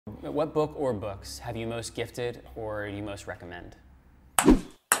What book or books have you most gifted or you most recommend?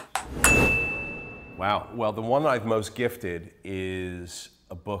 Wow. Well, the one I've most gifted is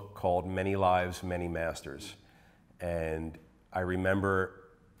a book called Many Lives, Many Masters. And I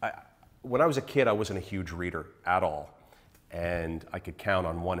remember, when I was a kid, I wasn't a huge reader at all. And I could count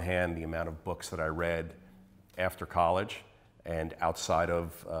on one hand the amount of books that I read after college and outside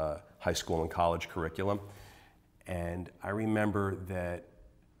of high school and college curriculum. And I remember that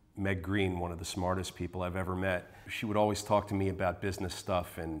Meg Green, one of the smartest people I've ever met, she would always talk to me about business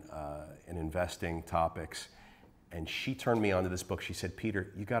stuff and investing topics. And she turned me on to this book. She said,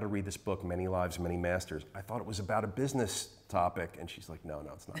 "Peter, you got to read this book, Many Lives, Many Masters." I thought it was about a business topic. And she's like, no,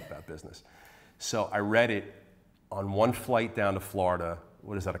 it's not about business. So I read it on one flight down to Florida.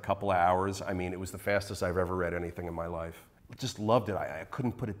 What is that, a couple of hours? I mean, it was the fastest I've ever read anything in my life. I just loved it. I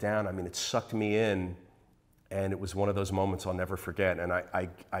couldn't put it down. I mean, it sucked me in. And it was one of those moments I'll never forget. And I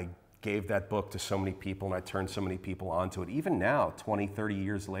gave that book to so many people, and I turned so many people onto it. Even now, 20, 30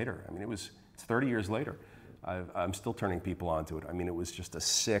 years later. I mean, it's 30 years later. I'm still turning people onto it. I mean, it was just a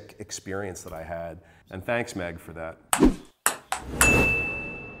sick experience that I had. And thanks, Meg, for that.